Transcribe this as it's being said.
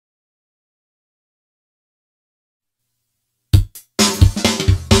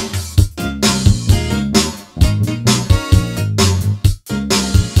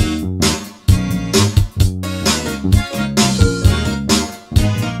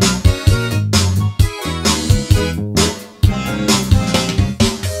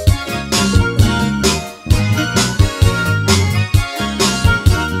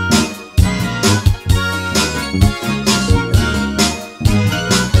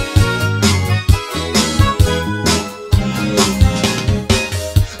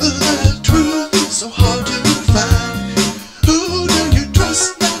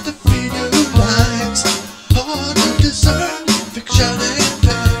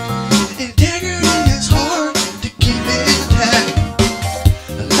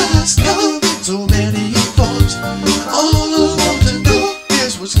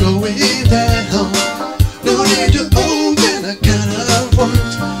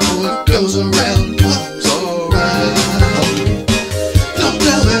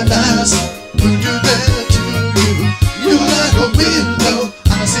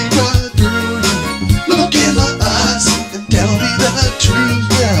truth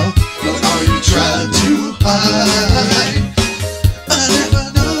now, or are you trying to hide? I never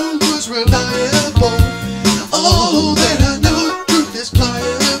know who's reliable. All that I know, truth is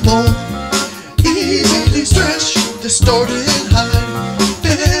pliable, easily stretched, distorted, hide.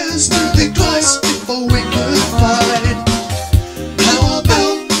 Best to think twice before we could fight. How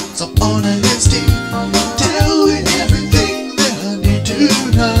about some honesty? Tell me everything that I need to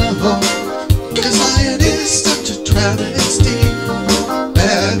know, 'cause lying is such a travesty.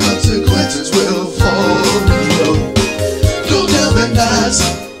 Bad consequences will follow. Don't tell me lies,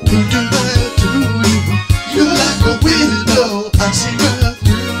 who do that to you? You're like a window, I see right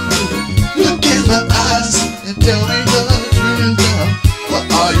through. Look in my eyes and tell me the truth now. What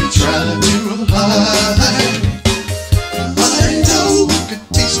are you trying to hide? I know we could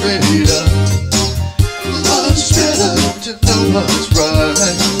be straight up, much better to know what's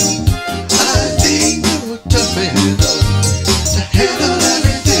right. I think that we're tough enough to handle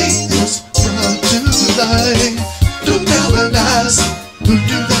everything that's brought to light. Don't tell me lies, who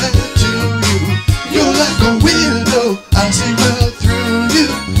do that to you? You're like a window, I see right through you.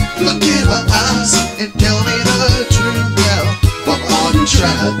 Look in my eyes and tell me the truth now. What are you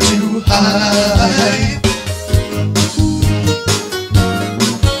trying to hide?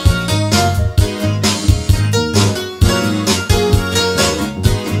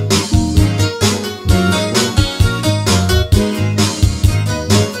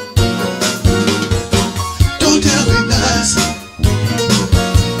 Don't tell me lies.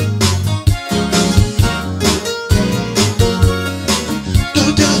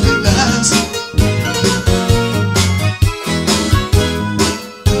 Don't tell me lies.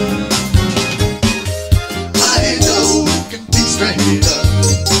 I know we can be straight up,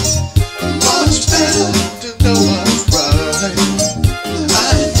 much better to know what's right.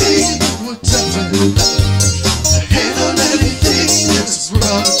 I think we're tough enough to handle anything that's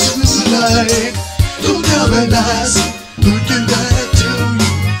brought to light. Don't tell me lies, who do that